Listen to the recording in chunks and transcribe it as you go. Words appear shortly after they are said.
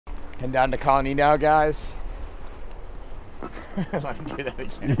Heading down to Colony now, guys. Let me do that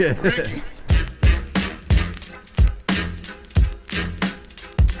again. Yeah.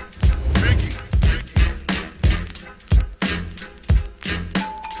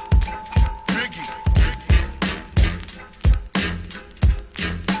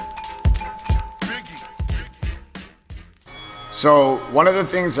 So one of the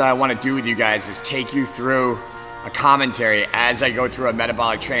things that I want to do with you guys is take you through a commentary as I go through a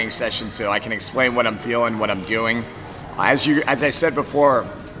metabolic training session so I can explain what I'm feeling, what I'm doing. As I said before,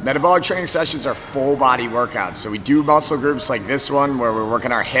 metabolic training sessions are full body workouts. So we do muscle groups like this one where we're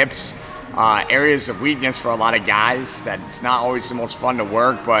working our hips, areas of weakness for a lot of guys that it's not always the most fun to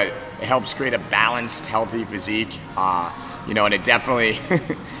work, but it helps create a balanced, healthy physique. And it definitely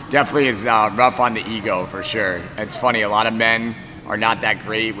definitely is rough on the ego for sure. It's funny, a lot of men are not that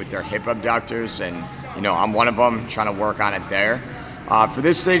great with their hip abductors, and I'm one of them, trying to work on it there. For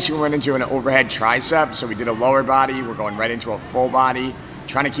this stage, we went into an overhead tricep, so we did a lower body, we're going right into a full body,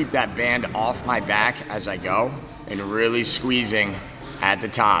 trying to keep that band off my back as I go, and really squeezing at the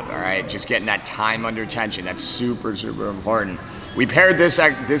top, all right? Just getting that time under tension, that's super, super important. We paired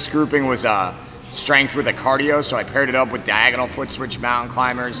this grouping was strength with a cardio, so I paired it up with diagonal foot switch mountain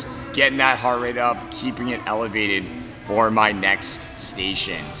climbers, getting that heart rate up, keeping it elevated for my next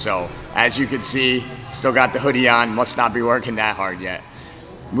station. So as you can see, still got the hoodie on, must not be working that hard yet.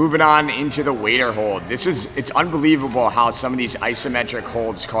 Moving on into the waiter hold. It's unbelievable how some of these isometric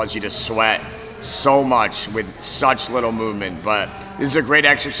holds cause you to sweat so much with such little movement, but this is a great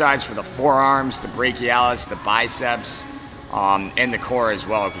exercise for the forearms, the brachialis, the biceps, and the core as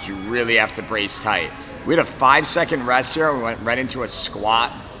well, because you really have to brace tight. We had a 5-second rest here. We went right into a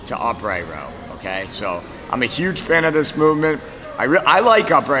squat to upright row, okay? So I'm a huge fan of this movement. I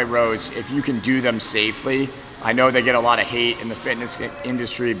like upright rows if you can do them safely. I know they get a lot of hate in the fitness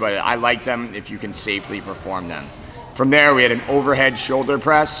industry, but I like them if you can safely perform them. From there, we had an overhead shoulder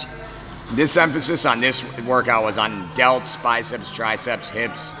press. This emphasis on this workout was on delts, biceps, triceps,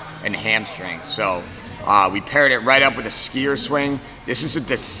 hips, and hamstrings. So we paired it right up with a skier swing. This is a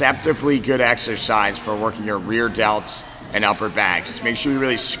deceptively good exercise for working your rear delts and upper back. Just make sure you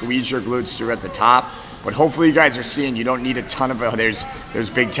really squeeze your glutes through at the top. But hopefully you guys are seeing you don't need a ton of, there's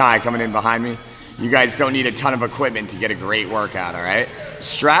Big Ty coming in behind me. You guys don't need a ton of equipment to get a great workout, all right?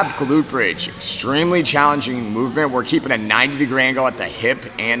 Strap glute bridge, extremely challenging movement. We're keeping a 90-degree angle at the hip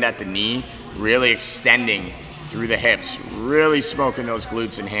and at the knee, really extending through the hips, really smoking those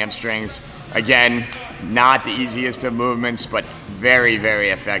glutes and hamstrings. Again, not the easiest of movements, but very, very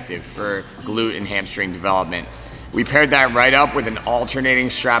effective for glute and hamstring development. We paired that right up with an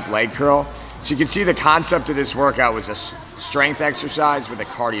alternating strap leg curl. So you can see the concept of this workout was a strength exercise with a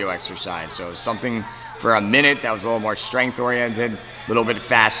cardio exercise. So something for a minute that was a little more strength oriented, a little bit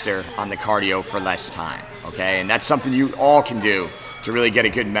faster on the cardio for less time, okay? And that's something you all can do to really get a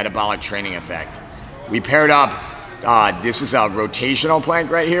good metabolic training effect. We paired up, this is a rotational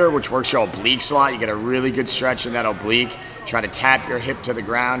plank right here, which works your obliques a lot. You get a really good stretch in that oblique. Try to tap your hip to the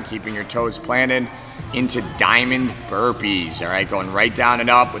ground, keeping your toes planted, into diamond burpees, all right? Going right down and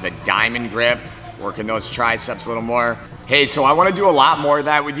up with a diamond grip, working those triceps a little more. Hey, so I want to do a lot more of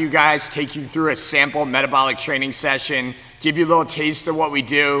that with you guys, take you through a sample metabolic training session, give you a little taste of what we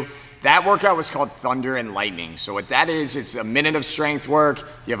do. That workout was called Thunder and Lightning. So what that is, it's a minute of strength work,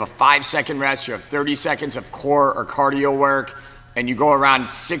 you have a 5-second rest, you have 30 seconds of core or cardio work, and you go around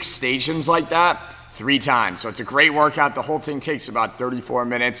 6 stations like that 3 times. So it's a great workout. The whole thing takes about 34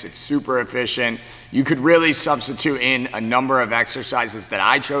 minutes. It's super efficient. You could really substitute in a number of exercises that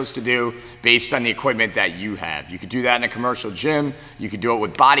I chose to do based on the equipment that you have. You could do that in a commercial gym. You could do it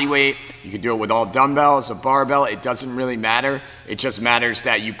with body weight. You could do it with all dumbbells, a barbell. It doesn't really matter. It just matters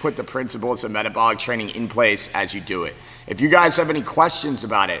that you put the principles of metabolic training in place as you do it. If you guys have any questions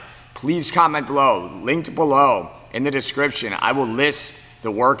about it, please comment below. Linked below in the description, I will list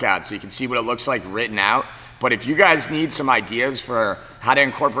the workout so you can see what it looks like written out. But if you guys need some ideas for how to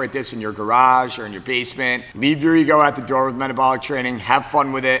incorporate this in your garage or in your basement, leave your ego at the door with metabolic training, have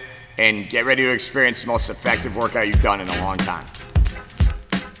fun with it, and get ready to experience the most effective workout you've done in a long time.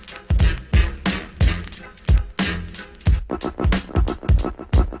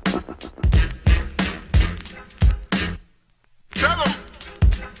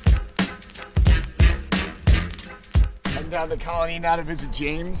 Heading down the Colony now to visit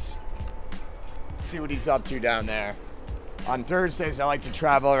James. See what he's up to down there. On Thursdays, I like to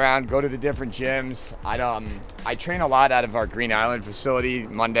travel around, go to the different gyms. I train a lot out of our Green Island facility,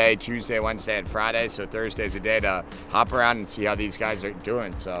 Monday, Tuesday, Wednesday, and Friday. So Thursday's a day to hop around and see how these guys are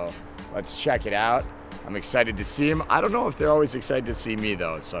doing. So Let's check it out. I'm excited to see them. I don't know if they're always excited to see me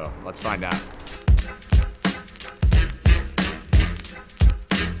though, so let's find out.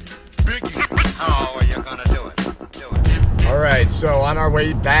 How are you gonna do it? All right, so on our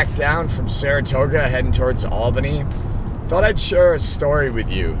way back down from Saratoga, heading towards Albany, thought I'd share a story with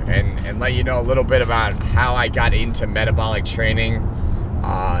you and let you know a little bit about how I got into metabolic training.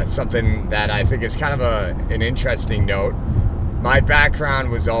 Something that I think is kind of an interesting note. My background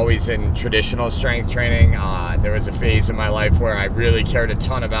was always in traditional strength training. There was a phase in my life where I really cared a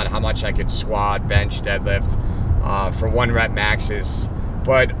ton about how much I could squat, bench, deadlift for 1 rep maxes.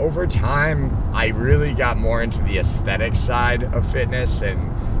 But over time, I really got more into the aesthetic side of fitness and,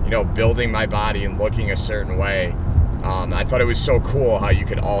 building my body and looking a certain way. I thought it was so cool how you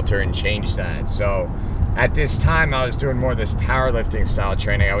could alter and change that. So at this time, I was doing more of this powerlifting style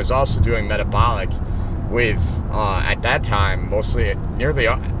training. I was also doing metabolic with, at that time, nearly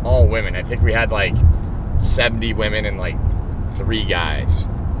all women. I think we had like 70 women and like 3 guys.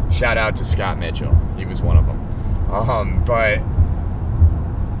 Shout out to Scott Mitchell. He was one of them. But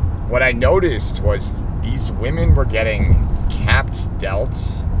what I noticed was these women were getting capped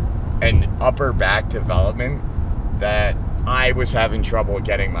delts and upper back development that I was having trouble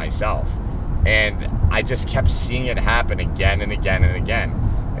getting myself. And I just kept seeing it happen again and again and again.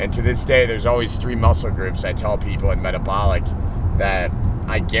 And to this day, there's always 3 muscle groups I tell people in metabolic that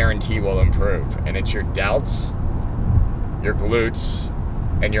I guarantee will improve. And it's your delts, your glutes,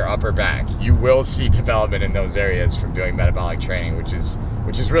 and your upper back. You will see development in those areas from doing metabolic training, which is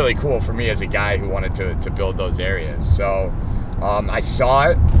really cool for me as a guy who wanted to build those areas. So I saw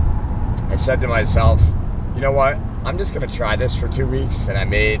it. I said to myself, you know what? I'm just gonna try this for 2 weeks. And I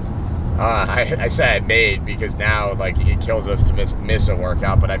made, I say I made because now like it kills us to miss a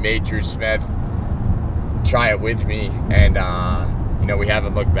workout, but I made Drew Smith try it with me, and we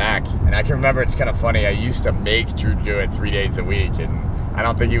haven't looked back. And I can remember, it's kind of funny, I used to make Drew do it 3 days a week, and I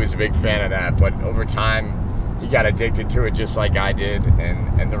don't think he was a big fan of that, but over time he got addicted to it just like I did,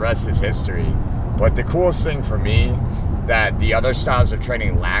 and the rest is history. But the coolest thing for me that the other styles of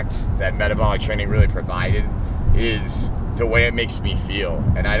training lacked, that metabolic training really provided, is the way it makes me feel.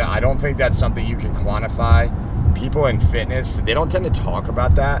 And I don't think that's something you can quantify. People in fitness, they don't tend to talk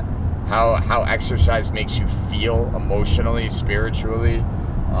about that, how exercise makes you feel emotionally, spiritually,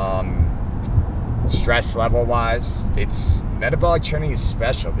 stress level wise. Metabolic training is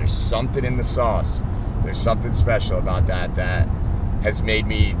special. There's something in the sauce. There's something special about that has made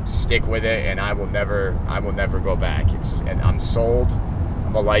me stick with it, and I will never go back. And I'm sold.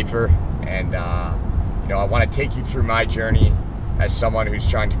 I'm a lifer, and I want to take you through my journey as someone who's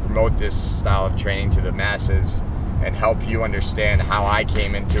trying to promote this style of training to the masses and help you understand how I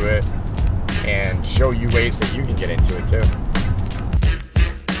came into it and show you ways that you can get into it too.